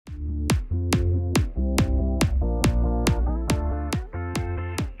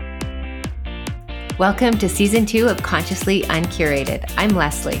Welcome to Season 2 of Consciously Uncurated. I'm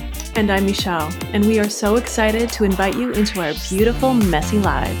Lesley. And I'm Michelle, and we are so excited to invite you into our beautiful, messy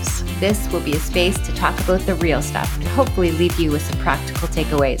lives. This will be a space to talk about the real stuff and hopefully leave you with some practical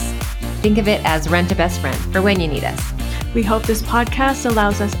takeaways. Think of it as rent a best friend for when you need us. We hope this podcast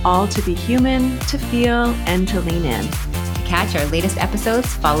allows us all to be human, to feel, and to lean in. To catch our latest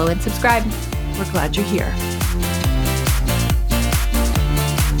episodes, follow and subscribe. We're glad you're here.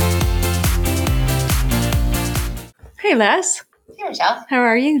 Hey, Les. Hey, Michelle. How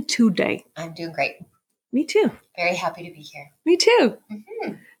are you today? I'm doing great. Me too. Very happy to be here. Me too.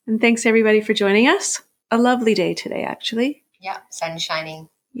 Mm-hmm. And thanks everybody for joining us. A lovely day today, actually. Yeah, sun shining.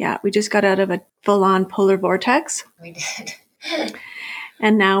 Yeah, we just got out of a full-on polar vortex. We did.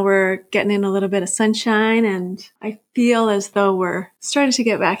 And now we're getting in a little bit of sunshine, and I feel as though we're starting to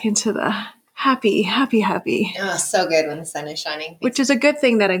get back into the happy. Oh, so good when the sun is shining. Which is a good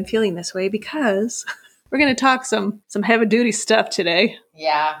thing that I'm feeling this way because we're going to talk some heavy-duty stuff today.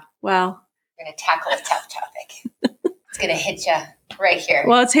 Yeah. Well, we're going to tackle a tough topic. It's going to hit you right here.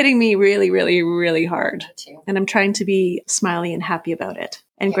 Well, it's hitting me really, really, really hard. Me too. And I'm trying to be smiley and happy about it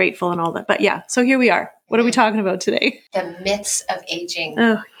and grateful and all that. But yeah, so here we are. What are we talking about today? The myths of aging.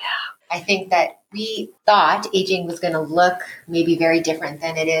 Oh, yeah. I think that we thought aging was going to look maybe very different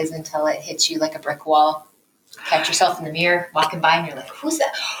than it is until it hits you like a brick wall. Catch yourself in the mirror, walking by, and you're like, who's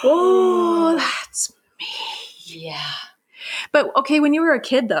that? Oh, that's me. Yeah. But okay, when you were a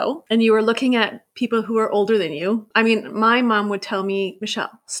kid though, and you were looking at people who are older than you, I mean, my mom would tell me,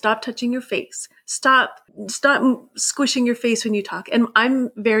 Michelle, stop touching your face. Stop squishing your face when you talk. And I'm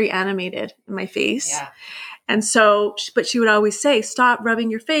very animated in my face. Yeah. And so, but she would always say, stop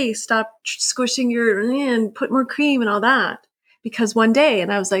rubbing your face, stop squishing and put more cream and all that. Because one day,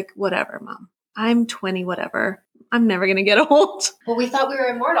 and I was like, whatever, Mom, I'm 20, whatever. I'm never going to get old. Well, we thought we were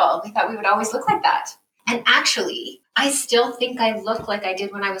immortal. We thought we would always look like that. And actually, I still think I look like I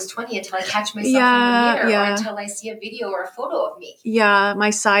did when I was 20 until I catch myself in the mirror or until I see a video or a photo of me. Yeah,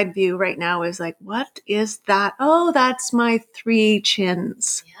 my side view right now is like, what is that? Oh, that's my 3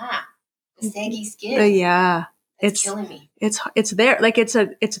 chins. Yeah. The saggy skin. Yeah. It's killing me. It's there. Like it's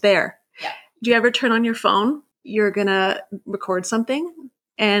there. Yeah. Do you ever turn on your phone? You're going to record something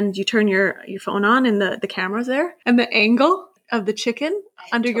and you turn your phone on and the camera's there and the angle of the chicken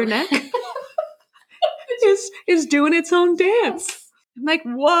under your neck is doing its own dance. I'm like,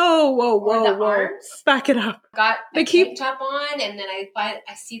 whoa. Arms. Back it up. Got a tank top on and then I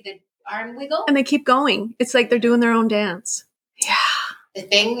see the arm wiggle. And they keep going. It's like they're doing their own dance. Yeah. The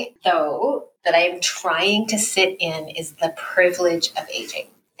thing, though, that I'm trying to sit in is the privilege of aging.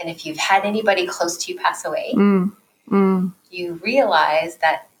 And if you've had anybody close to you pass away, you realize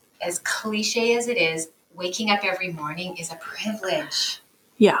that as cliche as it is, waking up every morning is a privilege.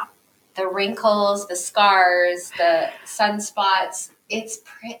 Yeah. The wrinkles, the scars, the sunspots, it's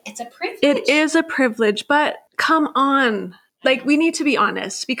a privilege. It is a privilege, but come on. Like, we need to be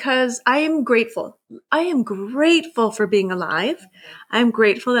honest because I am grateful. I am grateful for being alive. Mm-hmm. I'm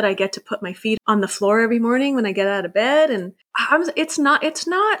grateful that I get to put my feet on the floor every morning when I get out of bed. And it's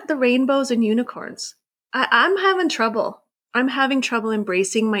not the rainbows and unicorns. I'm having trouble. I'm having trouble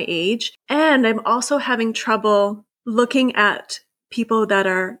embracing my age. And I'm also having trouble looking at people that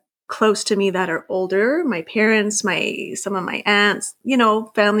are close to me that are older, my parents, some of my aunts,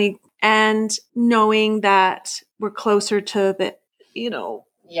 family, and knowing that we're closer to the,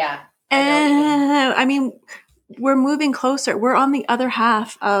 Yeah. I mean, we're moving closer. We're on the other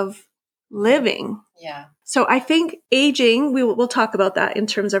half of living. Yeah. So I think aging, we'll talk about that in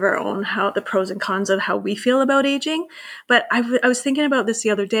terms of our own, how the pros and cons of how we feel about aging. But I was thinking about this the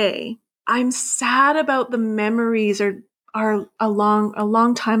other day. I'm sad about the memories are a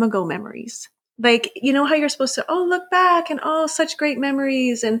long time ago memories. Like, you know how you're supposed to, look back and such great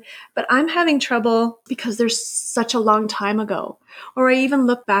memories. But I'm having trouble because there's such a long time ago. Or I even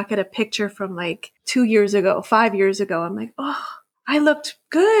look back at a picture from like 2 years ago, 5 years ago. I'm like, I looked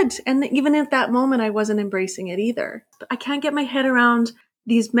good. And even at that moment, I wasn't embracing it either. But I can't get my head around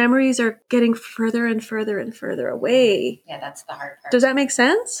these memories are getting further and further and further away. Yeah, that's the hard part. Does that make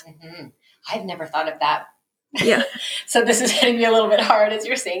sense? Mm-hmm. I've never thought of that. Yeah. So this is hitting me a little bit hard as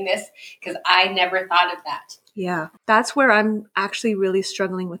you're saying this because I never thought of that. Yeah. That's where I'm actually really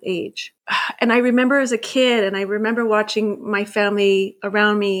struggling with age. And I remember as a kid and I remember watching my family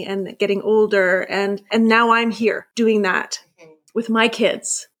around me and getting older and now I'm here doing that with my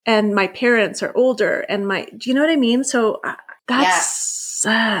kids and my parents are older and do you know what I mean? So that's,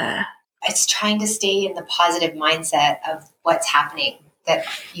 it's trying to stay in the positive mindset of what's happening. That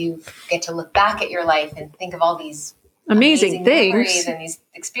you get to look back at your life and think of all these amazing things and these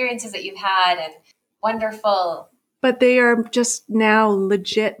experiences that you've had. And Wonderful. But they are just now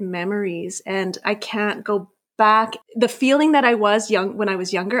legit memories, and I can't go back. The feeling that I was when I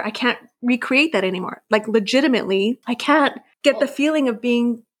was younger, I can't recreate that anymore. Like legitimately, I can't get the feeling of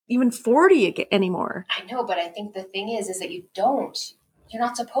being even 40 anymore. I know, but I think the thing is that you don't. You're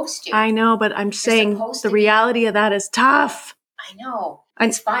not supposed to. I know, but I'm saying the reality of that is tough. I know.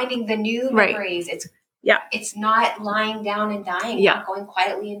 It's finding the new memories. It's not lying down and dying. Not going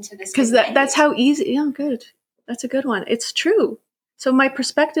quietly into this. Because that's how easy. Yeah, good. That's a good one. It's true. So my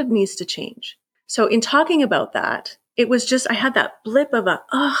perspective needs to change. So in talking about that, it was just, I had that blip of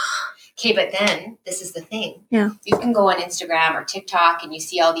Okay, but then this is the thing. Yeah. You can go on Instagram or TikTok and you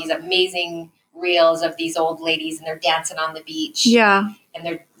see all these amazing reels of these old ladies and they're dancing on the beach. Yeah. And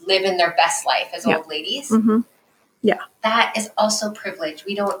they're living their best life as old ladies. Mm-hmm. Yeah. That is also privilege.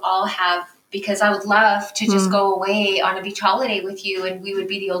 We don't all have, because I would love to just go away on a beach holiday with you and we would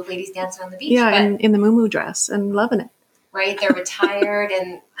be the old ladies dancing on the beach. Yeah, but in the moo-moo dress and loving it. Right? They're retired.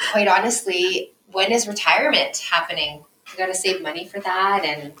 And quite honestly, when is retirement happening? You got to save money for that.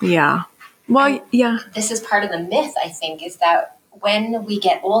 And yeah. Well, yeah. This is part of the myth, I think, is that when we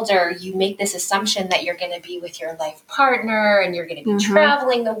get older, you make this assumption that you're going to be with your life partner and you're going to be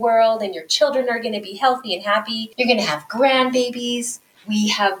traveling the world and your children are going to be healthy and happy. You're going to have grandbabies. We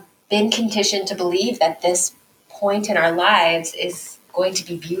have been conditioned to believe that this point in our lives is going to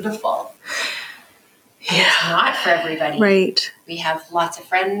be beautiful. And it's not for everybody. Right. We have lots of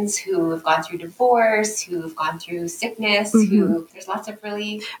friends who have gone through divorce, who have gone through sickness, there's lots of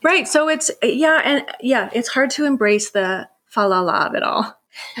really... Right. So it's, it's hard to embrace the fa la la of it all.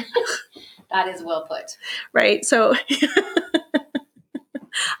 That is well put. Right. So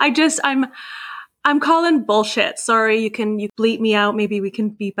I'm calling bullshit. Sorry, you bleep me out. Maybe we can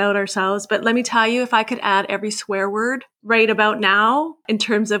beep out ourselves. But let me tell you, if I could add every swear word right about now in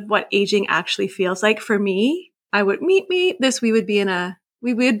terms of what aging actually feels like for me, I would we would be in a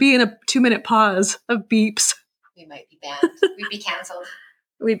 2-minute pause of beeps. We might be banned. We'd be canceled.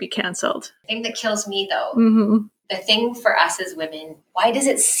 We'd be canceled. The thing that kills me though, the thing for us as women, why does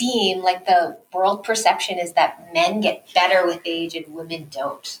it seem like the world perception is that men get better with age and women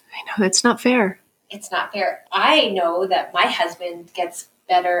don't? I know, that's not fair. It's not fair. I know that my husband gets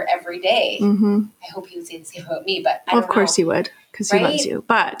better every day. I hope he would say the same about me, but I don't know. Of course he would, because he loves you.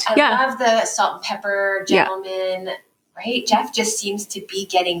 But I love the salt and pepper gentleman, right? Jeff just seems to be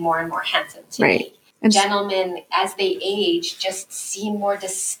getting more and more handsome to me. And gentlemen, as they age, just seem more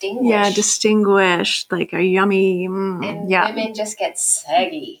distinguished. Yeah, distinguished, like a yummy. And women just get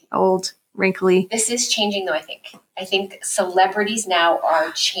saggy. Old, wrinkly. This is changing, though, I think. I think celebrities now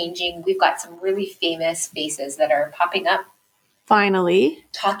are changing. We've got some really famous faces that are popping up. Finally.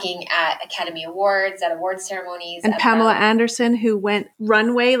 Talking at Academy Awards, at award ceremonies. And Pamela Anderson, who went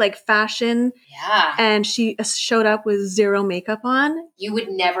runway, like fashion. Yeah. And she showed up with zero makeup on. You would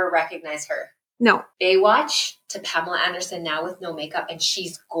never recognize her. No. Baywatch to Pamela Anderson now with no makeup, and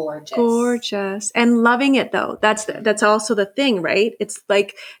she's gorgeous. Gorgeous. And loving it, though. That's also the thing, right? It's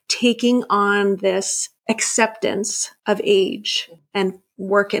like taking on this acceptance of age and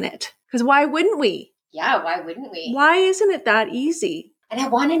working it. Because why wouldn't we? Yeah, why wouldn't we? Why isn't it that easy? And I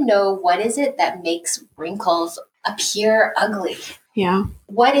want to know, what is it that makes wrinkles appear ugly? Yeah.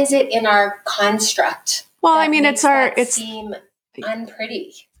 What is it in our construct? Well, I mean, it's seem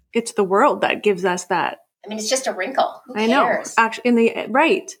unpretty. It's the world that gives us that. I mean, it's just a wrinkle. Who cares? I know. Actually,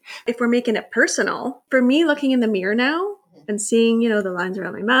 right. If we're making it personal, for me, looking in the mirror now and seeing, the lines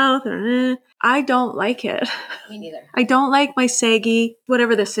around my mouth, I don't like it. Me neither. I don't like my saggy,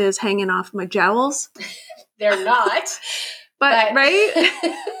 whatever this is, hanging off my jowls. They're not. But right?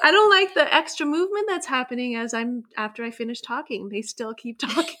 I don't like the extra movement that's happening after I finish talking. They still keep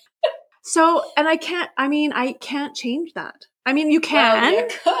talking. So, and I can't change that. I mean, you can. Well, you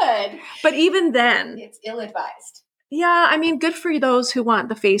could. But even then. It's ill-advised. Yeah, I mean, good for those who want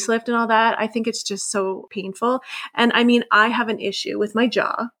the facelift and all that. I think it's just so painful. And I mean, I have an issue with my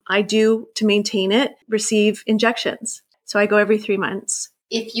jaw. I do, to maintain it, receive injections. So I go every 3 months.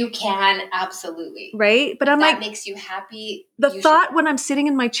 If you can, absolutely. Right? But if I'm that like, makes you happy. The thought when I'm sitting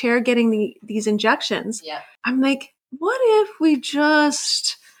in my chair getting these injections, I'm like, what if we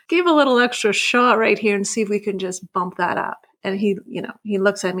just give a little extra shot right here and see if we can just bump that up? And he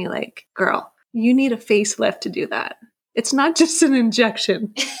looks at me like, girl, you need a facelift to do that. It's not just an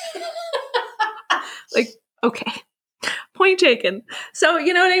injection. Like, okay, point taken. So,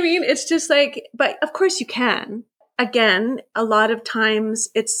 you know what I mean? It's just like, but of course you can. Again, a lot of times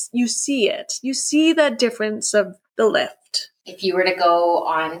you see it. You see the difference of the lift. If you were to go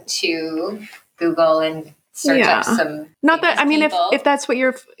on to Google and search up some Not that, I mean, people. if that's what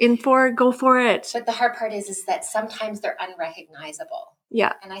you're in for, go for it. But the hard part is that sometimes they're unrecognizable.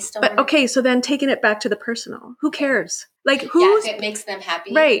 Yeah. And I still okay, so then taking it back to the personal. Who cares? Like who's if it makes them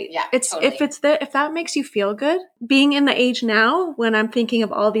happy. Right. Yeah. It's totally. if that makes you feel good, being in the age now when I'm thinking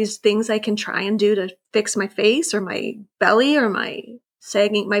of all these things I can try and do to fix my face or my belly or my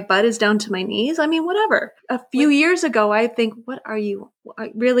sagging, my butt is down to my knees. I mean, whatever. A few years ago, I think, what are you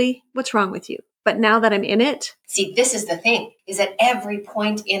really? What's wrong with you? But now that I'm in it. See, this is the thing, is at every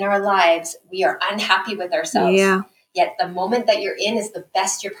point in our lives, we are unhappy with ourselves. Yeah. Yet the moment that you're in is the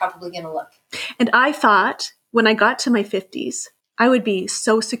best you're probably going to look. And I thought when I got to my 50s, I would be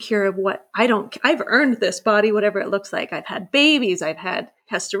so secure of I've earned this body, whatever it looks like. I've had babies, I've had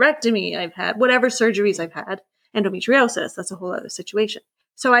hysterectomy, I've had whatever surgeries I've had, endometriosis, that's a whole other situation.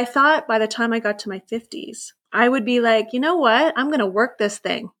 So I thought by the time I got to my 50s, I would be like, you know what? I'm going to work this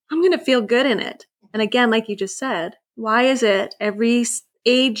thing. I'm going to feel good in it. And again, like you just said, why is it every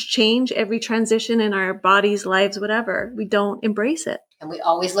age change, every transition in our bodies, lives, whatever, we don't embrace it? And we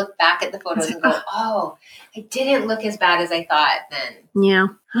always look back at the photos and go, oh, I didn't look as bad as I thought then. Yeah.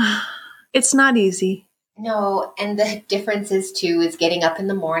 It's not easy. No. And the difference is too, is getting up in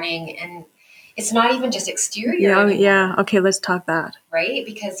the morning, and it's not even just exterior anymore. Yeah. Okay, let's talk that. Right?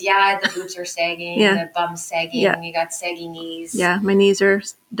 Because the boobs are sagging, the bum's sagging, you got saggy knees. Yeah, my knees are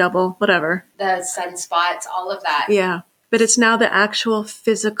double, whatever. The sunspots, all of that. Yeah. But it's now the actual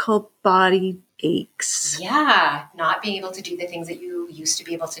physical body aches. Yeah. Not being able to do the things that you used to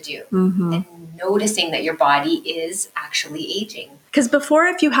be able to do. Mm-hmm. And noticing that your body is actually aging. Because before,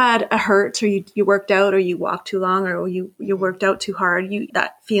 if you had a hurt or you worked out or you walked too long or you worked out too hard,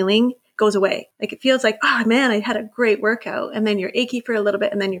 that feeling goes away. Like it feels like, oh man, I had a great workout, and then you're achy for a little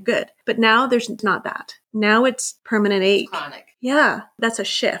bit and then you're good. But now there's not that. Now it's permanent ache. It's chronic. Yeah. That's a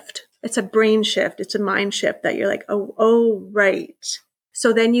shift. It's a brain shift. It's a mind shift that you're like, oh, right.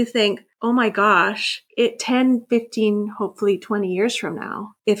 So then you think, oh my gosh, 10, 15, hopefully 20 years from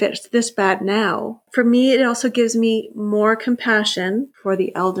now, if it's this bad now, for me, it also gives me more compassion for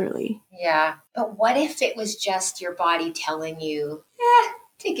the elderly. Yeah. But what if it was just your body telling you,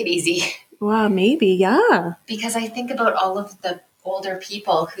 take it easy? Wow, maybe, yeah. Because I think about all of the older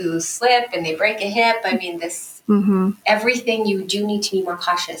people who slip and they break a hip. I mean, everything, you do need to be more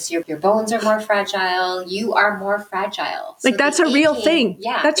cautious. Your bones are more fragile. You are more fragile. Like, so that's a real thing.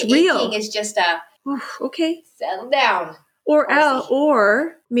 Yeah. That's the real. Aching is just okay. Settle down.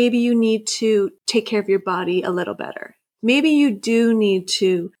 Or maybe you need to take care of your body a little better. Maybe you do need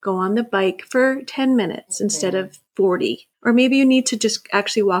to go on the bike for 10 minutes instead of 40. Or maybe you need to just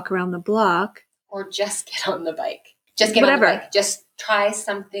actually walk around the block. Or just get on the bike. Just get on the bike. Just try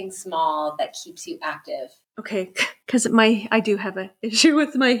something small that keeps you active. Okay, because I do have an issue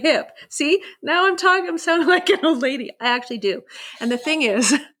with my hip. See, now I'm sounding like an old lady. I actually do. And the thing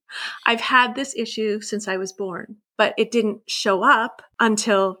is, I've had this issue since I was born, but it didn't show up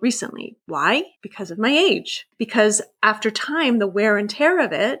until recently. Why? Because of my age. Because after time, the wear and tear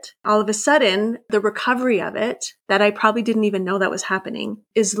of it, all of a sudden, the recovery of it, that I probably didn't even know that was happening,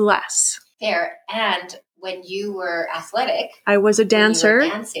 is less. Fair. And when you were athletic, I was a dancer. When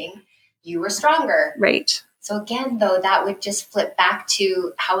you were dancing, you were stronger. Right. So again, though, that would just flip back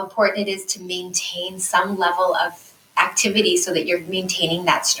to how important it is to maintain some level of activity so that you're maintaining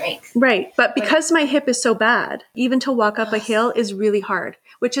that strength. Right. But because my hip is so bad, even to walk up a hill is really hard,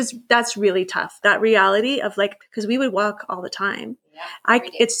 that's really tough. That reality of because we would walk all the time. Yeah,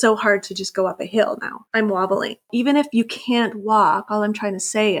 it's so hard to just go up a hill now. I'm wobbling. Even if you can't walk, all I'm trying to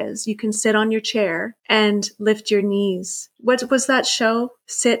say is you can sit on your chair and lift your knees. What was that show?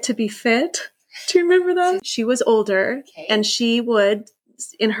 Sit to be fit. Do you remember that? She was older and she would,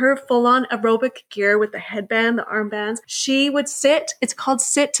 in her full-on aerobic gear with the headband, the armbands, she would sit. It's called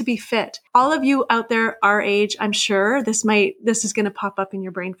Sit to be Fit. All of you out there our age, I'm sure this is going to pop up in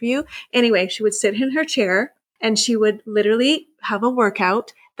your brain for you. Anyway, she would sit in her chair and she would literally have a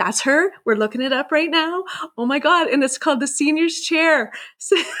workout. That's her. We're looking it up right now. Oh my God. And it's called the senior's chair.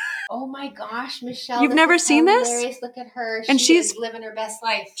 Oh my gosh, Michelle. You've never seen this? Look at her. And she's living her best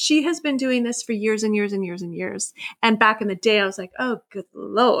life. She has been doing this for years and years and years and years. And back in the day, I was like, oh, good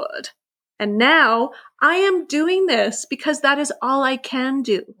Lord. And now I am doing this because that is all I can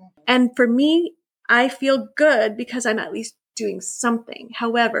do. And for me, I feel good because I'm at least doing something.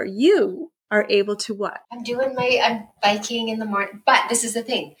 However, you are able to what? I'm biking in the morning. But this is the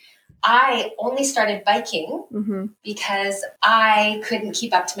thing. I only started biking because I couldn't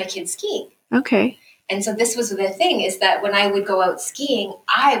keep up to my kids skiing. Okay. And so this was the thing, is that when I would go out skiing,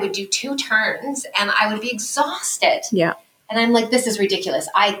 I would do 2 turns and I would be exhausted. Yeah. And I'm like, this is ridiculous.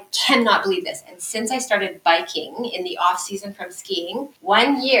 I cannot believe this. And since I started biking in the off season from skiing,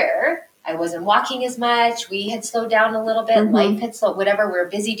 1 year, I wasn't walking as much. We had slowed down a little bit. Mm-hmm. Life had slowed, whatever. We were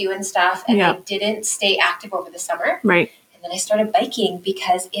busy doing stuff. And I didn't stay active over the summer. Right. And then I started biking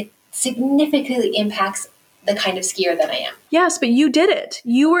because it significantly impacts the kind of skier that I am. Yes, but you did it.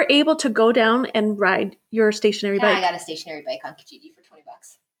 You were able to go down and ride your stationary bike. I got a stationary bike on Kijiji for $20.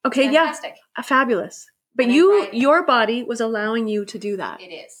 Okay, fantastic. Fabulous. But your body was allowing you to do that. It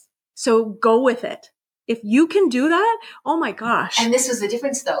is. So go with it. If you can do that, oh my gosh. And this was the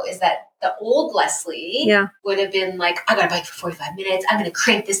difference, though, is that the old Lesley would have been like, I got to bike for 45 minutes. I'm going to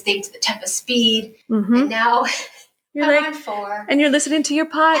crank this thing to the top of speed. Mm-hmm. And now I'm on 4. And you're listening to your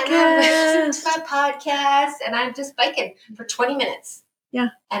podcast. And I'm listening to my podcast. And I'm just biking for 20 minutes. Yeah.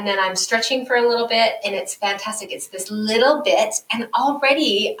 And then I'm stretching for a little bit, and it's fantastic. It's this little bit, and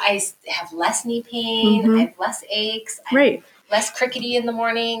already I have less knee pain. I have less aches. Right. Less crickety in the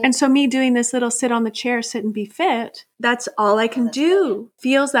morning. And so me doing this little sit on the chair, sit and be fit, that's all I can do. Brilliant.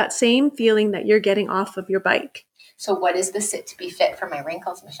 Feels that same feeling that you're getting off of your bike. So what is the sit to be fit for my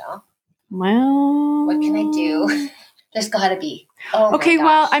wrinkles, Michelle? Well, what can I do? There's got to be. Oh okay,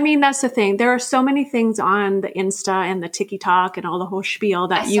 well, I mean, that's the thing. There are so many things on the Insta and the TikTok and all the whole spiel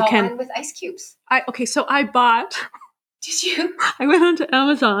that you can. I saw one with ice cubes. So I bought. Did you? I went onto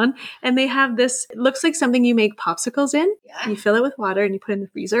Amazon and they have this, it looks like something you make popsicles in. Yeah. You fill it with water and you put it in the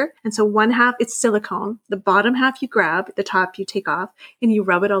freezer. And so one half, it's silicone. The bottom half you grab, the top you take off and you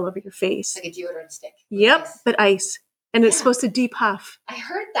rub it all over your face. Like a deodorant stick. Yep, ice. But ice. And it's supposed to depuff. I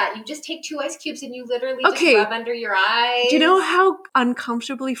heard that. You just take 2 ice cubes and you literally just rub under your eyes. Do you know how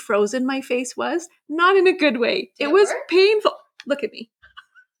uncomfortably frozen my face was? Not in a good way. It was painful. Look at me.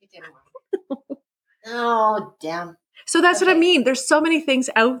 It didn't work. Oh, damn. So that's what I mean. There's so many things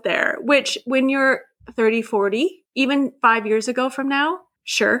out there, which when you're 30, 40, even 5 years ago from now,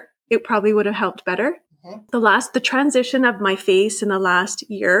 sure, it probably would have helped better. Mm-hmm. The transition of my face in the last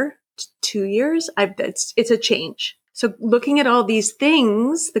year, 2 years, it's a change. So looking at all these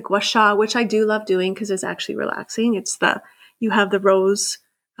things, the gua sha, which I do love doing because it's actually relaxing. You have the rose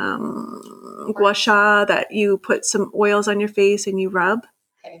gua sha that you put some oils on your face and you rub.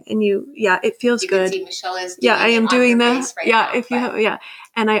 Okay. And it feels good. Can see Michelle is doing I am doing that. Now,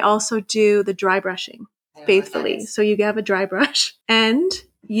 And I also do the dry brushing faithfully. So you have a dry brush and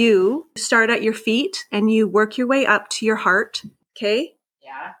you start at your feet and you work your way up to your heart. Okay.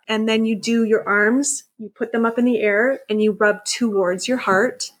 Yeah. And then you do your arms, you put them up in the air and you rub towards your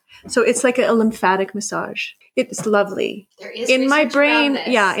heart. So it's like a lymphatic massage. It's lovely. There is in my brain. This.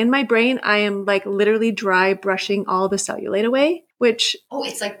 Yeah. In my brain, I am like literally dry brushing all the cellulite away, which. Oh,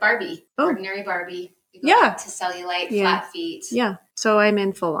 it's like Barbie. Ordinary Barbie. You go to cellulite, flat feet. Yeah. So I'm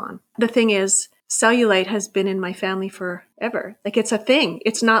in full on. The thing is, cellulite has been in my family forever. Like it's a thing.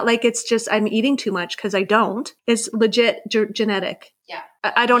 It's not like it's just I'm eating too much because I don't. It's legit genetic. Yeah.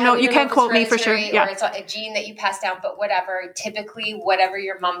 I don't know. You can't quote me for sure. Yeah. Or it's a gene that you pass down, but whatever. Typically, whatever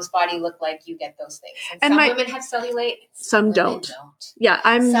your mom's body looked like, you get those things. And some women have cellulite. Some don't. Yeah,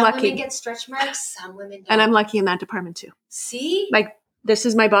 I'm lucky. Some women get stretch marks. Some women don't. And I'm lucky in that department too. See? Like this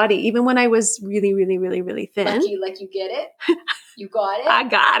is my body. Even when I was really, really, really, really thin. Like you get it? You got it? I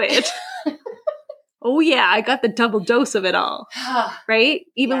got it. Oh yeah, I got the double dose of it all. Right?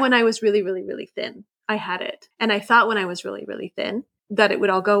 Even when I was really, really, really thin, I had it. And I thought when I was really, really thin that it would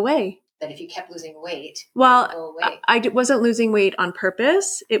all go away. That if you kept losing weight, well, it would go away. I wasn't losing weight on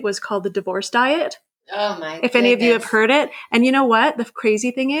purpose. It was called the divorce diet. Oh my If any of you have heard it. And you know what? The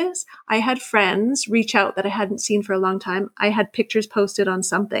crazy thing is I had friends reach out that I hadn't seen for a long time. I had pictures posted on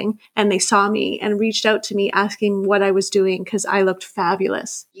something and they saw me and reached out to me asking what I was doing because I looked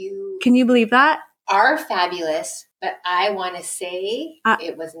fabulous. Can you believe that? Are fabulous, but I want to say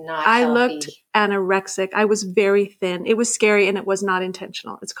it was not I healthy. Looked anorexic. I was very thin. It was scary and it was not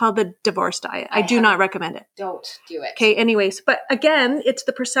intentional. It's called the divorce diet. I do not recommend it. Don't do it. Okay, anyways. But again, it's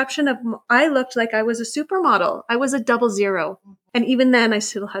the perception of I looked like I was a supermodel. I was a 00. Mm-hmm. And even then I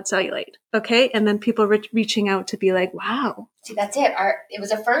still had cellulite. Okay. And then people reaching out to be like, wow. See, that's it. It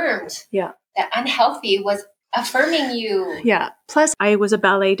was affirmed. Yeah. That unhealthy was affirming you. Yeah. Plus, I was a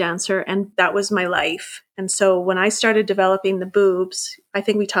ballet dancer and that was my life. And so when I started developing the boobs, I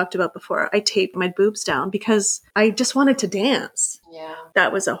think we talked about before, I taped my boobs down because I just wanted to dance. Yeah.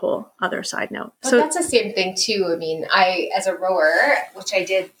 That was a whole other side note. But that's the same thing too. I mean, as a rower, which I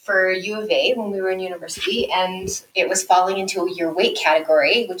did for U of A when we were in university, and it was falling into your weight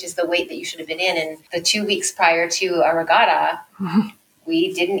category, which is the weight that you should have been in. And the 2 weeks prior to a regatta,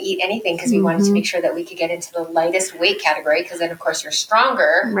 we didn't eat anything because we wanted to make sure that we could get into the lightest weight category because then, of course, you're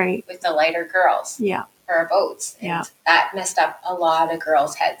stronger with the lighter girls. Yeah. pair of boats. And that messed up a lot of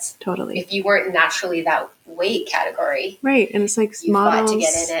girls' heads. Totally. If you weren't naturally that weight category. Right. And it's like you models, fought to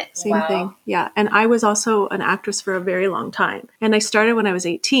get in it. Same thing. Yeah. And I was also an actress for a very long time. And I started when I was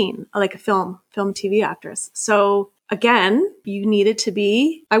 18, like a film TV actress. So again, you needed to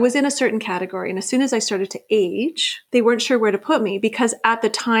be, I was in a certain category. And as soon as I started to age, they weren't sure where to put me because at the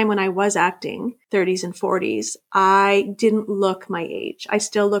time when I was acting, 30s and 40s, I didn't look my age. I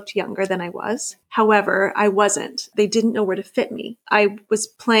still looked younger than I was. However, I wasn't. They didn't know where to fit me. I was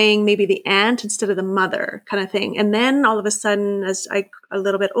playing maybe the aunt instead of the mother kind of thing. And then all of a sudden, as I a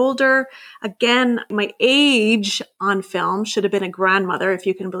little bit older, again, my age on film should have been a grandmother, if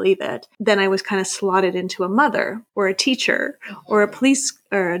you can believe it. Then I was kind of slotted into a mother or a teacher or a police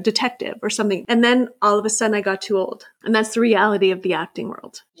or a detective or something. And then all of a sudden I got too old. And that's the reality of the acting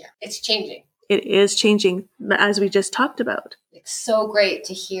world. Yeah, it's changing. It is changing, as we just talked about. It's so great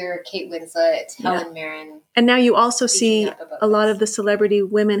to hear Kate Winslet, Helen Mirren. And now you also see a lot of the celebrity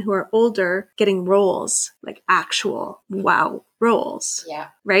women who are older getting roles, like actual roles. Yeah.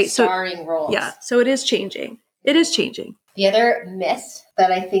 Right? Starring roles. Yeah. So it is changing. It is changing. The other myth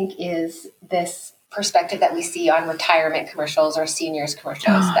that I think is this perspective that we see on retirement commercials or seniors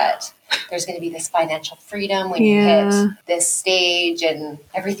commercials that there's going to be this financial freedom when you hit this stage and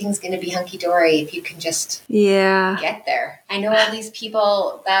everything's going to be hunky-dory if you can just get there. I know all these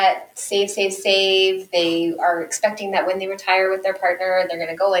people that save. They are expecting that when they retire with their partner, they're going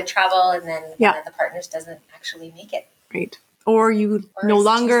to go and travel, and then one of the partners doesn't actually make it. Right. Or you no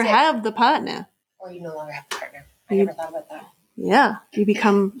longer have the partner. Or you no longer have the partner. I never thought about that. Yeah. You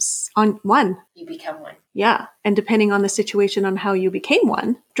become on one. You become one. Yeah. And depending on the situation on how you became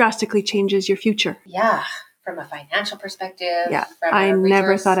one, drastically changes your future. Yeah. From a financial perspective. Yeah. I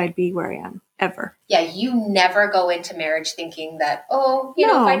never thought I'd be where I am, ever. Yeah. You never go into marriage thinking that,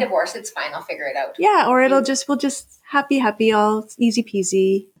 if I divorce, it's fine. I'll figure it out. Yeah. Or we'll just happy, all easy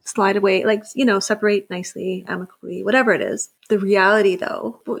peasy, slide away, separate nicely, amicably, whatever it is. The reality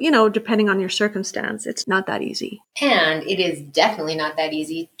though, depending on your circumstance, it's not that easy. And it is definitely not that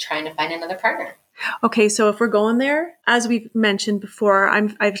easy trying to find another partner. Okay, so if we're going there, as we've mentioned before,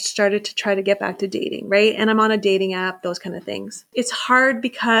 I've started to try to get back to dating, right? And I'm on a dating app, those kind of things. It's hard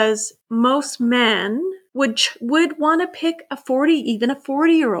because most men would want to pick a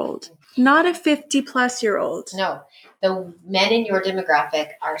 40-year-old, not a 50-plus-year-old. No, the men in your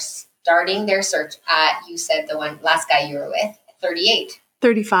demographic are starting their search at, you said the last guy you were with, 38.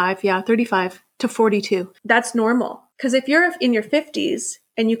 35 to 42. That's normal. Because if you're in your 50s,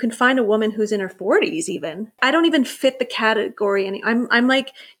 and you can find a woman who's in her 40s even. I don't even fit the category. I'm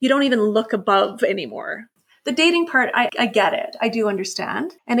like, you don't even look above anymore. The dating part, I get it. I do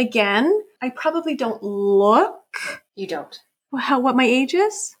understand. And again, I probably don't look. You don't. What my age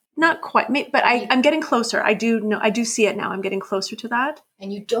is? Not quite. But I'm getting closer. I do see it now. I'm getting closer to that.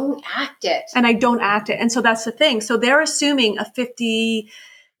 And you don't act it. And I don't act it. And so that's the thing. So they're assuming a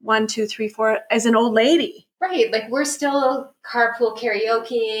 51, 2, 3, 4 as an old lady. Right. Like we're still carpool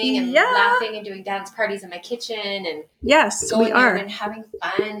karaokeing and laughing and doing dance parties in my kitchen and we are. And having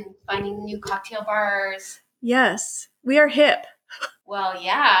fun, finding new cocktail bars. Yes, we are hip. Well,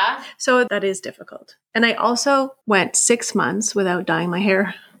 yeah. So that is difficult. And I also went 6 months without dyeing my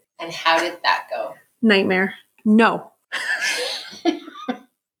hair. And how did that go? Nightmare. No.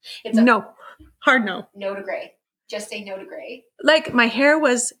 No. Hard no. No to gray. Just say no to gray. Like my hair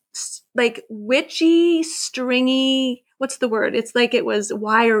was like witchy, stringy. What's the word? It's like it was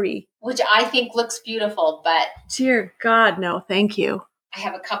wiry. Which I think looks beautiful, but... Dear God, no, thank you. I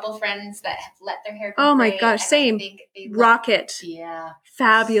have a couple friends that have let their hair go Oh my gosh, same. Rocket. Yeah.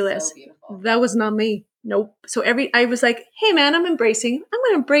 Fabulous. So beautiful. That was not me. Nope. So I was like, hey man, I'm going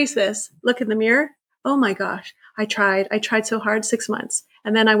to embrace this. Look in the mirror. Oh my gosh. I tried so hard, 6 months.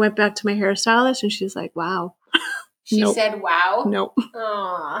 And then I went back to my hairstylist and she's like, wow. She said, wow. Nope.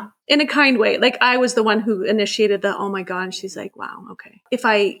 Aww. In a kind way. Like I was the one who initiated the, oh my God. And she's like, wow. Okay. If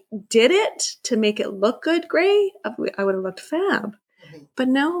I did it to make it look good, gray, I would have looked fab. Mm-hmm. But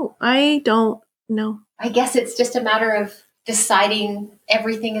no, I don't know. I guess it's just a matter of deciding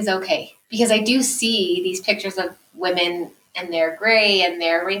everything is okay. Because I do see these pictures of women and they're gray and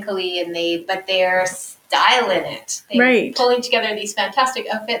they're wrinkly but they're styling it. They're pulling together these fantastic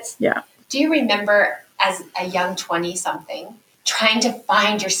outfits. Yeah. Do you remember as a young 20-something trying to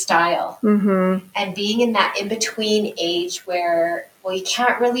find your style and being in that in-between age where, well, you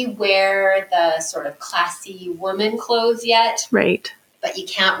can't really wear the sort of classy woman clothes yet. Right. But you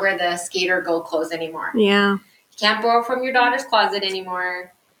can't wear the skater girl clothes anymore. Yeah. You can't borrow from your daughter's closet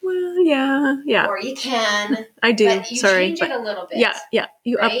anymore. Well, yeah. Or you can. I do. But you change it a little bit. Yeah.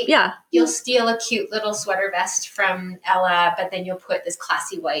 Right? You'll steal a cute little sweater vest from Ella, but then you'll put this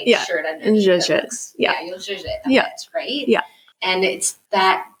classy white shirt underneath. And zhuzh it. You'll zhuzh it a bit, right? Yeah. And it's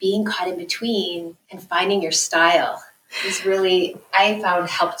that being caught in between and finding your style is really, I found,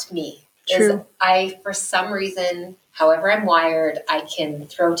 helped me. True. For some reason, however I'm wired, I can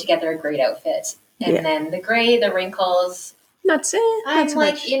throw together a great outfit. And then the gray, the wrinkles. That's it. I'm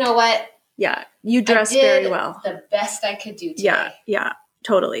like, much. You know what? Yeah. You dress very well. The best I could do today. Yeah.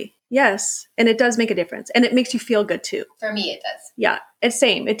 Totally. Yes. And it does make a difference. And it makes you feel good too. For me, it does. Yeah. It's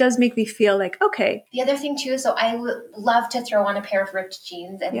same. It does make me feel like, okay. The other thing too, so I love to throw on a pair of ripped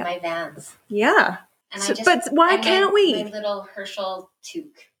jeans and my Vans. Yeah. And but why can't we? My little Herschel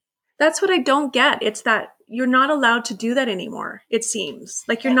toque. That's what I don't get. It's that you're not allowed to do that anymore. It seems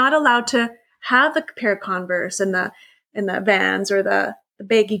like you're not allowed to have the pair of Converse and the Vans or the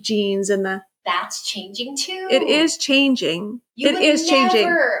baggy jeans and the. That's changing too. It is changing. You would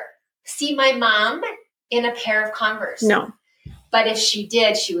never see my mom in a pair of Converse. No. But if she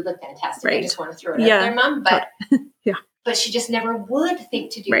did, she would look fantastic. Right. I just want to throw it out there, Mom. But but she just never would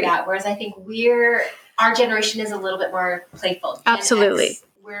think to do that. Whereas I think our generation is a little bit more playful. Absolutely. Gen X,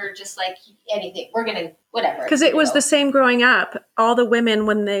 we're just like anything. We're gonna whatever. Because it was the same growing up. All the women,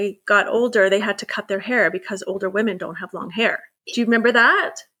 when they got older, they had to cut their hair because older women don't have long hair. Do you remember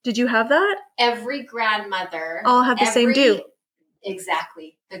that? Did you have that? Every grandmother all have the same do.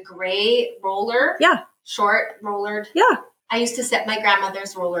 Exactly. The gray roller. Yeah. Short rollered. Yeah. I used to set my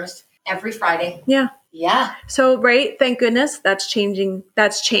grandmother's rollers every Friday. Yeah. Yeah. So, thank goodness that's changing.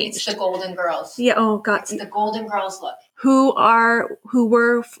 That's changed. It's the Golden Girls. Yeah. Oh, God. It's the Golden Girls look. Who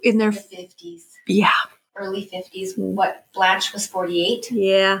were in their 50s. Yeah. Early 50s. What? Blanche was 48?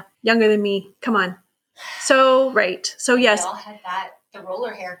 Yeah. Younger than me. Come on. So, So, yes. They all had the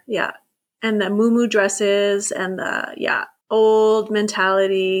roller hair. Yeah. And the muumuu dresses and the, old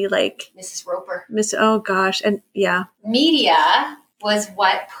mentality, like Mrs. Roper. Oh gosh. And media was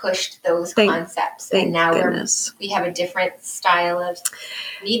what pushed those concepts. And now we have a different style of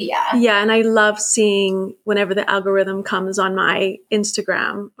media. Yeah. And I love seeing whenever the algorithm comes on my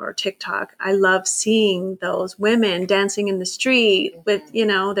Instagram or TikTok, I love seeing those women dancing in the street with,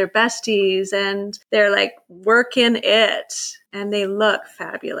 their besties, and they're like working it. And they look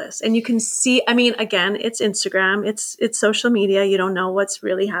fabulous. And you can see, again, it's Instagram, it's social media. You don't know what's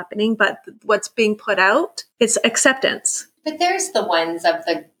really happening, but what's being put out, it's acceptance. But there's the ones of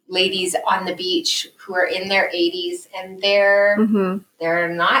the ladies on the beach who are in their 80s and they're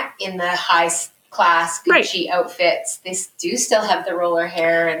not in the high class Gucci outfits. They do still have the roller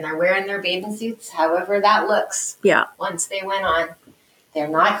hair and they're wearing their bathing suits, however that looks. Yeah. Once they went on, they're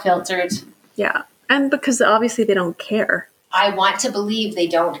not filtered. Yeah. And because obviously they don't care. I want to believe they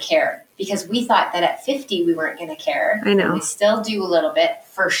don't care because we thought that at 50 we weren't going to care. I know. And we still do a little bit,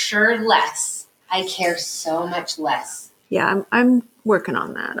 for sure less. I care so much less. Yeah, I'm working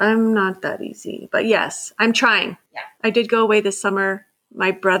on that. I'm not that easy, but yes, I'm trying. Yeah. I did go away this summer.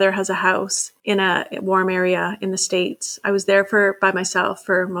 My brother has a house in a warm area in the States. I was there by myself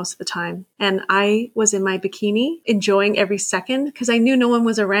for most of the time. And I was in my bikini enjoying every second because I knew no one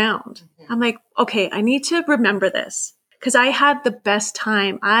was around. Mm-hmm. I'm like, okay, I need to remember this. Because I had the best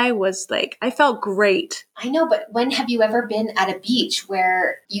time. I felt great. I know, but when have you ever been at a beach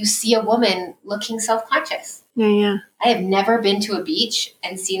where you see a woman looking self-conscious? Yeah. I have never been to a beach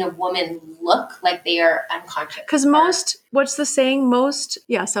and seen a woman look like they are unconscious. Because what's the saying?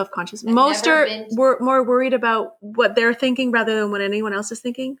 Self-conscious. Most are more worried about what they're thinking rather than what anyone else is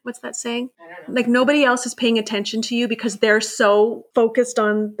thinking. What's that saying? I don't know. Like nobody else is paying attention to you because they're so focused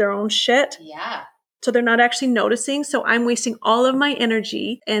on their own shit. Yeah. So they're not actually noticing. So I'm wasting all of my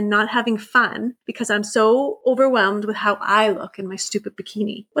energy and not having fun because I'm so overwhelmed with how I look in my stupid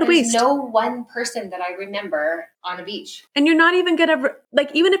bikini. What a waste. There's no one person that I remember on a beach. And you're not even going to,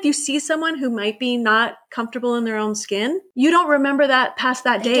 even if you see someone who might be not comfortable in their own skin, you don't remember that past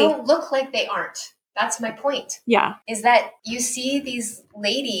that day. They don't look like they aren't. That's my point. Yeah. Is that you see these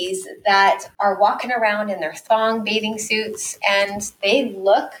ladies that are walking around in their thong bathing suits and they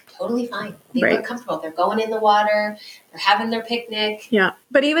look totally fine. They look comfortable. They're going in the water. They're having their picnic. Yeah.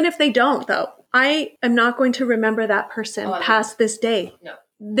 But even if they don't, though, I am not going to remember that person past this day. No.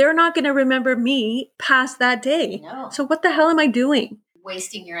 They're not going to remember me past that day. No. So what the hell am I doing?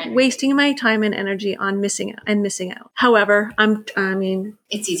 Wasting your energy. Wasting my time and energy on missing out. However,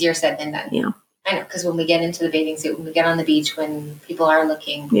 it's easier said than done. Yeah. I know, because when we get into the bathing suit, when we get on the beach, when people are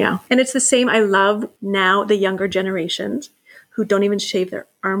looking. Yeah. And it's the same. I love now the younger generations who don't even shave their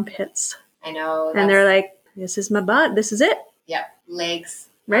armpits. I know. And they're like, this is my butt. This is it. Yeah. Legs.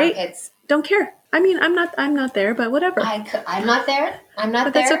 Right? Armpits. Don't care. I mean, I'm not there, but whatever. I'm not there. I'm not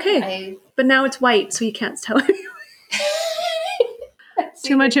But there. that's okay. But now it's white, so you can't tell anyone.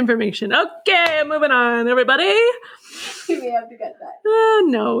 Too much information. Okay, moving on, everybody. We have to cut that.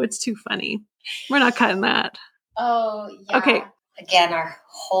 No, it's too funny. We're not cutting that. Oh, yeah. Okay. Again, our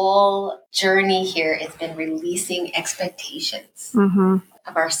whole journey here has been releasing expectations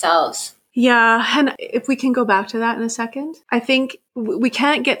of ourselves. Yeah, and if we can go back to that in a second, I think we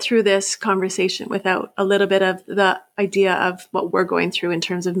can't get through this conversation without a little bit of the idea of what we're going through in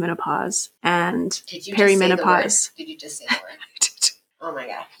terms of menopause and perimenopause. Did you just say the word? Oh my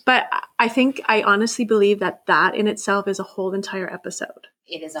gosh. But I honestly believe that in itself is a whole entire episode.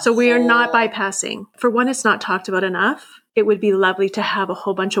 It is So we are not bypassing. For one, it's not talked about enough. It would be lovely to have a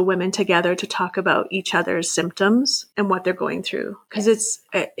whole bunch of women together to talk about each other's symptoms and what they're going through. Because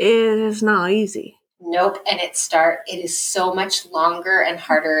it is not easy. Nope. And it is so much longer and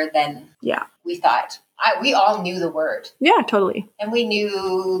harder than we thought. We all knew the word. Yeah, totally. And we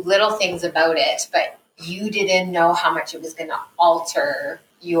knew little things about it, but you didn't know how much it was going to alter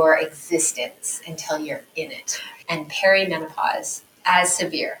your existence until you're in it. And perimenopause, as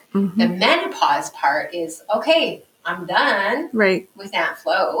severe. The menopause part is, okay, I'm done with Aunt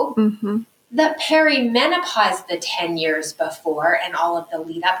Flo. The perimenopause, the 10 years before and all of the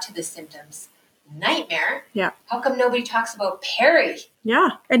lead up to the symptoms, nightmare. Yeah. How come nobody talks about peri? Yeah.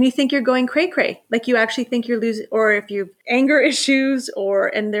 And you think you're going cray-cray. Like you actually think you're losing, or if you have anger issues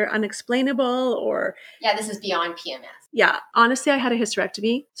and they're unexplainable or. Yeah, this is beyond PMS. Yeah. Honestly, I had a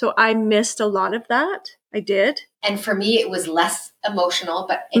hysterectomy. So I missed a lot of that. I did. And for me, it was less emotional,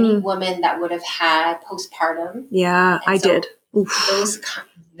 but any woman that would have had postpartum. Yeah, I did. Those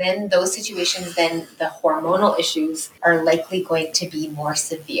situations, then the hormonal issues are likely going to be more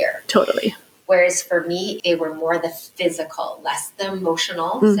severe. Totally. Whereas for me, they were more the physical, less the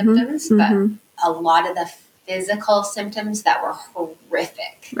emotional symptoms, but a lot of the physical symptoms that were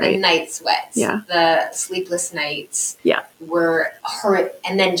horrific. Right. The night sweats, the sleepless nights were horrific.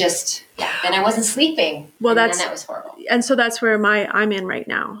 And then then I wasn't sleeping. Well, that was horrible. And so that's where I'm in right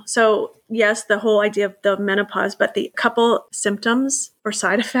now. So yes, the whole idea of the menopause, but the couple symptoms or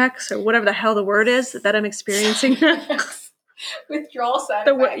side effects or whatever the hell the word is that I'm experiencing. Withdrawal side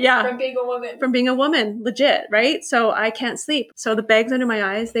effects from being a woman. From being a woman, legit, right? So I can't sleep. So the bags under my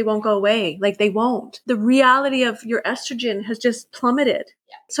eyes, they won't go away. Like they won't. The reality of your estrogen has just plummeted.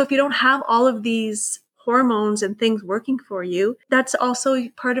 Yeah. So if you don't have all of these hormones and things working for you, that's also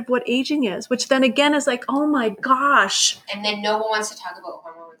part of what aging is, which then again is like, oh my gosh. And then no one wants to talk about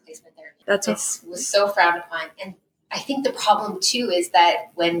hormone replacement therapy. It was so frowned upon. And I think the problem too is that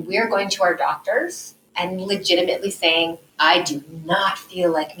when we're going to our doctors and legitimately saying, I do not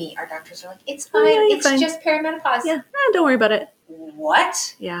feel like me, our doctors are like, it's fine. It's fine. Just perimenopause. Yeah, don't worry about it.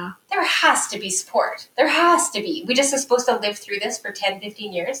 What? Yeah. There has to be support. There has to be. We just are supposed to live through this for 10,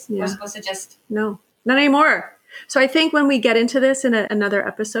 15 years. Yeah. We're supposed to just... No, not anymore. So I think when we get into this in another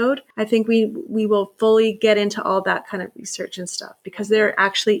episode, I think we will fully get into all that kind of research and stuff because there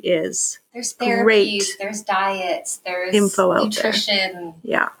actually is. There's therapies, there's diets, there's info out nutrition. There.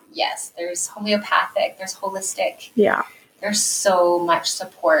 Yeah. Yes, there's homeopathic, there's holistic. Yeah. There's so much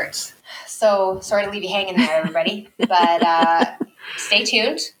support. So sorry to leave you hanging there, everybody, but stay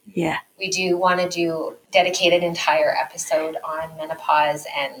tuned. Yeah. We do want to dedicate an entire episode on menopause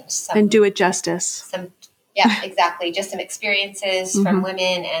and do it justice. Yeah, exactly. Just some experiences from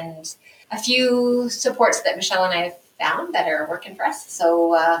women and a few supports that Michelle and I have found that are working for us.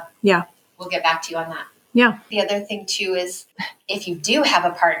 So we'll get back to you on that. Yeah. The other thing too is if you do have a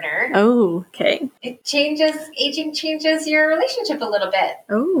partner. Oh, okay. Aging changes your relationship a little bit.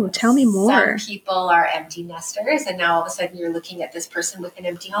 Oh, tell me more. Some people are empty nesters and now all of a sudden you're looking at this person with an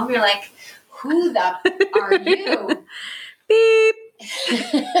empty home. You're like, who the are you? Beep.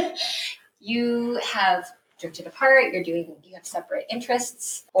 You have drifted apart, you have separate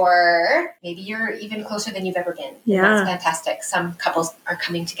interests, or maybe you're even closer than you've ever been. Yeah. That's fantastic. Some couples are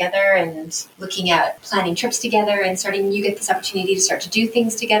coming together and looking at planning trips together and you get this opportunity to start to do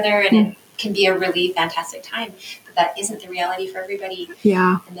things together and it can be a really fantastic time. But that isn't the reality for everybody.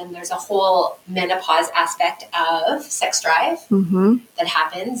 Yeah. And then there's a whole menopause aspect of sex drive that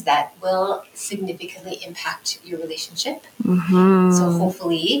happens that will significantly impact your relationship. So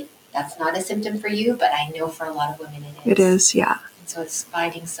hopefully that's not a symptom for you, but I know for a lot of women it is. It is, yeah. And so it's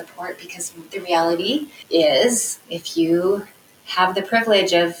finding support because the reality is if you have the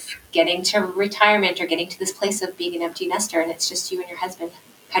privilege of getting to retirement or getting to this place of being an empty nester and it's just you and your husband,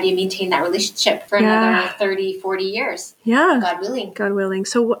 How do you maintain that relationship for another 30, 40 years? Yeah. God willing. God willing.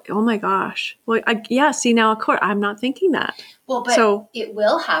 So, oh my gosh. Well, see now, of course, I'm not thinking that. Well, but it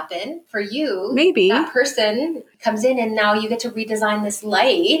will happen for you. Maybe. That person comes in and now you get to redesign this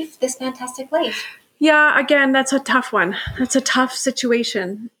life, this fantastic life. Yeah, again, that's a tough one. That's a tough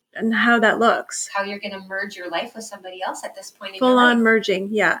situation and how that looks. How you're going to merge your life with somebody else at this point in Full your life. on merging,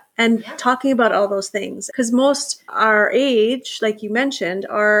 yeah. And talking about all those things. Because most our age, like you mentioned,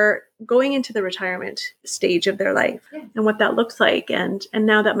 are going into the retirement stage of their life and what that looks like. And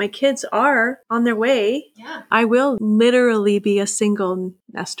now that my kids are on their way, I will literally be a single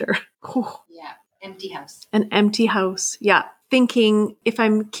nester. Yeah, empty house. An empty house, yeah. Thinking if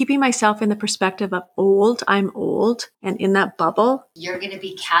I'm keeping myself in the perspective of old, I'm old and in that bubble. You're going to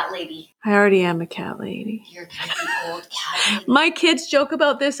be cat lady. I already am a cat lady. You're going to be old cat lady. My kids joke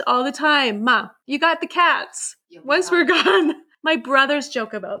about this all the time. Ma, you got the cats. Once we're gone. My brothers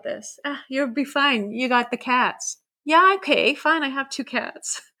joke about this. You'll be fine. You got the cats. Yeah, okay, fine. I have 2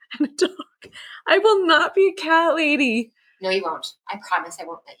 cats and a dog. I will not be a cat lady. No, you won't. I promise I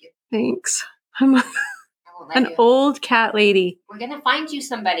won't let you. Thanks. I'm an old cat lady. We're going to find you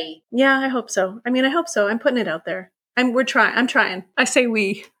somebody. Yeah, I hope so. I hope so. I'm putting it out there. I'm trying. I say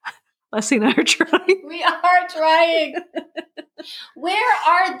we. Lesley and I are trying. We are trying. Where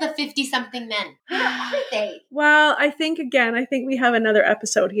are the 50-something men? Where are they? Well, I think we have another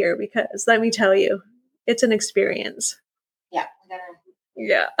episode here because let me tell you, it's an experience.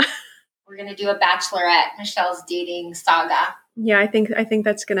 Yeah. We're going to do a Bachelorette, Michelle's dating saga. Yeah, I think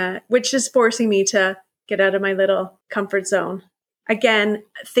that's which is forcing me to get out of my little comfort zone. Again,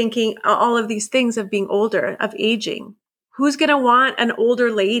 thinking all of these things of being older, of aging. Who's going to want an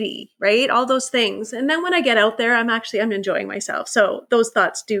older lady, right? All those things. And then when I get out there, I'm enjoying myself. So those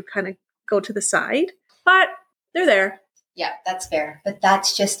thoughts do kind of go to the side, but they're there. Yeah, that's fair. But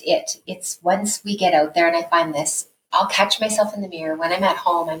that's just it. It's once we get out there and I find this, I'll catch myself in the mirror when I'm at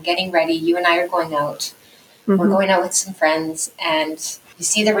home, I'm getting ready. You and I are going out. Mm-hmm. We're going out with some friends and you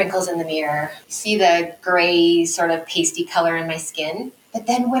see the wrinkles in the mirror. You see the gray sort of pasty color in my skin. But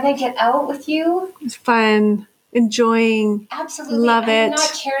then when I get out with you, it's fun. Enjoying. Absolutely. Love it. I'm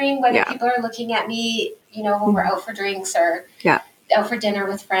not caring whether people are looking at me, when we're out for drinks or out for dinner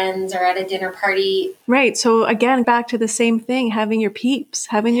with friends or at a dinner party. Right. So again, back to the same thing, having your peeps,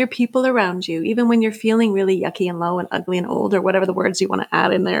 having your people around you, even when you're feeling really yucky and low and ugly and old or whatever the words you want to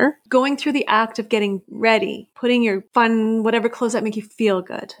add in there. Going through the act of getting ready, putting your fun, whatever clothes that make you feel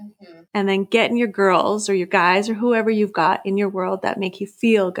good. Mm-hmm. And then getting your girls or your guys or whoever you've got in your world that make you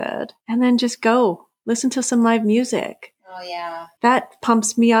feel good. And then just go. Listen to some live music. Oh, yeah. That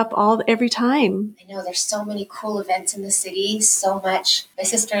pumps me up every time. I know there's so many cool events in the city, so much. My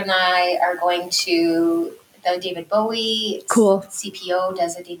sister and I are going to the David Bowie. Cool. CPO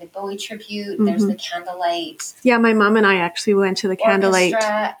does a David Bowie tribute. Mm-hmm. There's the Candlelight. Yeah, my mom and I actually went to the Candlelight.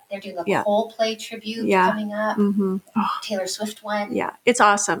 Orchestra. They're doing a Coldplay tribute coming up. Mm-hmm. Taylor Swift one. Yeah, it's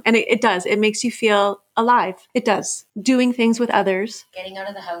awesome. And it does. It makes you feel alive. It does. Doing things with others. Getting out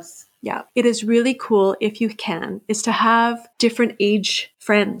of the house. Yeah, it is really cool if you can, is to have different age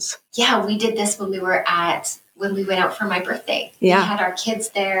friends. Yeah, we did this when we went out for my birthday. Yeah. We had our kids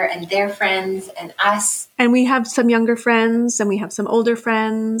there and their friends and us. And we have some younger friends and we have some older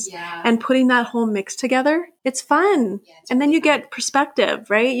friends. Yeah. And putting that whole mix together, it's fun. Yeah, and then you get perspective,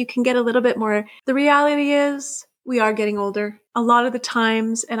 right? You can get a little bit more. The reality is we are getting older. A lot of the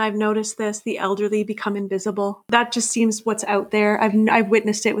times, and I've noticed this, the elderly become invisible. That just seems what's out there. I've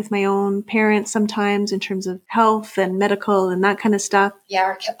witnessed it with my own parents sometimes in terms of health and medical and that kind of stuff.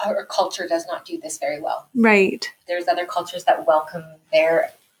 Yeah, our culture does not do this very well. Right. There's other cultures that welcome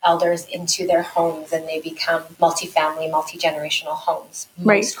their elders into their homes and they become multi-family, multi-generational homes.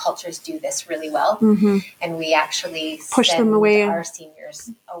 Most cultures do this really well. Mm-hmm. And we actually push them away. Our seniors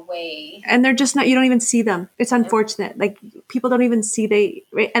away. And they're just not, you don't even see them. It's unfortunate. Like people don't even see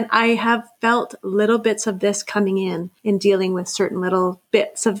and I have felt little bits of this coming in dealing with certain little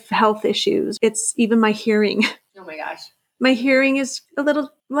bits of health issues. It's even my hearing. Oh my gosh. My hearing is a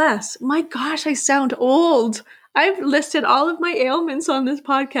little less. My gosh, I sound old. I've listed all of my ailments on this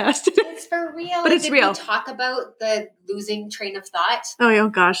podcast. It's for real. But it's real. We talk about the losing train of thought. Oh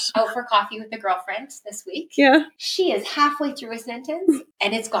gosh. Out for coffee with a girlfriend this week. Yeah. She is halfway through a sentence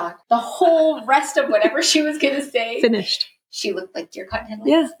and it's gone. The whole rest of whatever she was going to say. Finished. She looked like deer caught in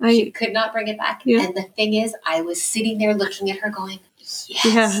headlights. Yeah. She could not bring it back. Yeah. And the thing is, I was sitting there looking at her going,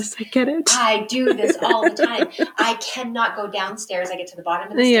 Yes, I get it. I do this all the time. I cannot go downstairs. I get to the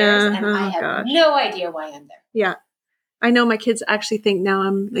bottom of the stairs and I have no idea why I'm there. Yeah. I know my kids actually think now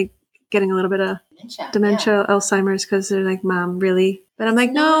I'm like getting a little bit of dementia, Alzheimer's, because they're like, Mom, really? But I'm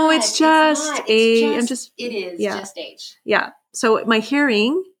like, no, it's just age. It is just age. Yeah. So my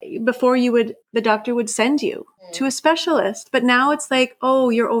hearing, before the doctor would send you to a specialist. But now it's like,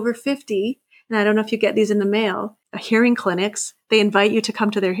 oh, you're over 50. And I don't know if you get these in the mail, hearing clinics. They invite you to come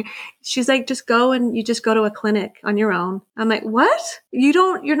to she's like, just go and you just go to a clinic on your own. I'm like, what?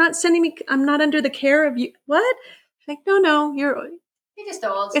 You're not sending me, I'm not under the care of you. What? She's like, no, you're just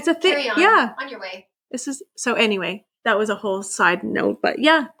old. It's a thing. Carry on. Yeah. On your way. So anyway, that was a whole side note, but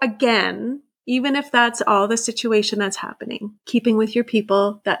yeah, again, even if that's all the situation that's happening, keeping with your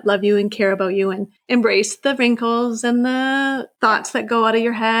people that love you and care about you and embrace the wrinkles and the thoughts that go out of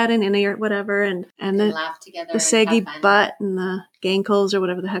your head and into your whatever and the laugh together, the saggy butt and the gankles or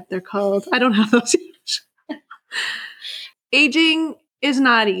whatever the heck they're called. I don't have those yet. Aging is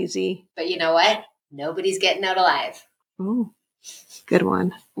not easy. But you know what? Nobody's getting out alive. Oh, good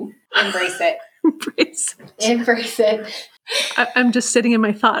one. Embrace it. Embrace it. I'm just sitting in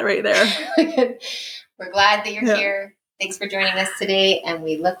my thought right there. We're glad that you're here. Thanks for joining us today. And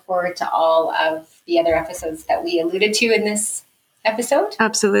we look forward to all of the other episodes that we alluded to in this episode.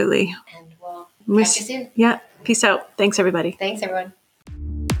 Absolutely. And we'll catch you soon. Yeah. Peace out. Thanks, everybody. Thanks, everyone.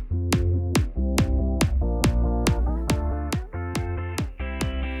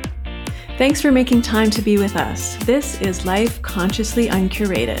 Thanks for making time to be with us. This is Life Consciously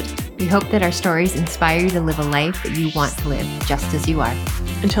Uncurated. We hope that our stories inspire you to live a life that you want to live just as you are.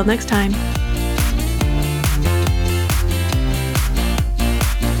 Until next time.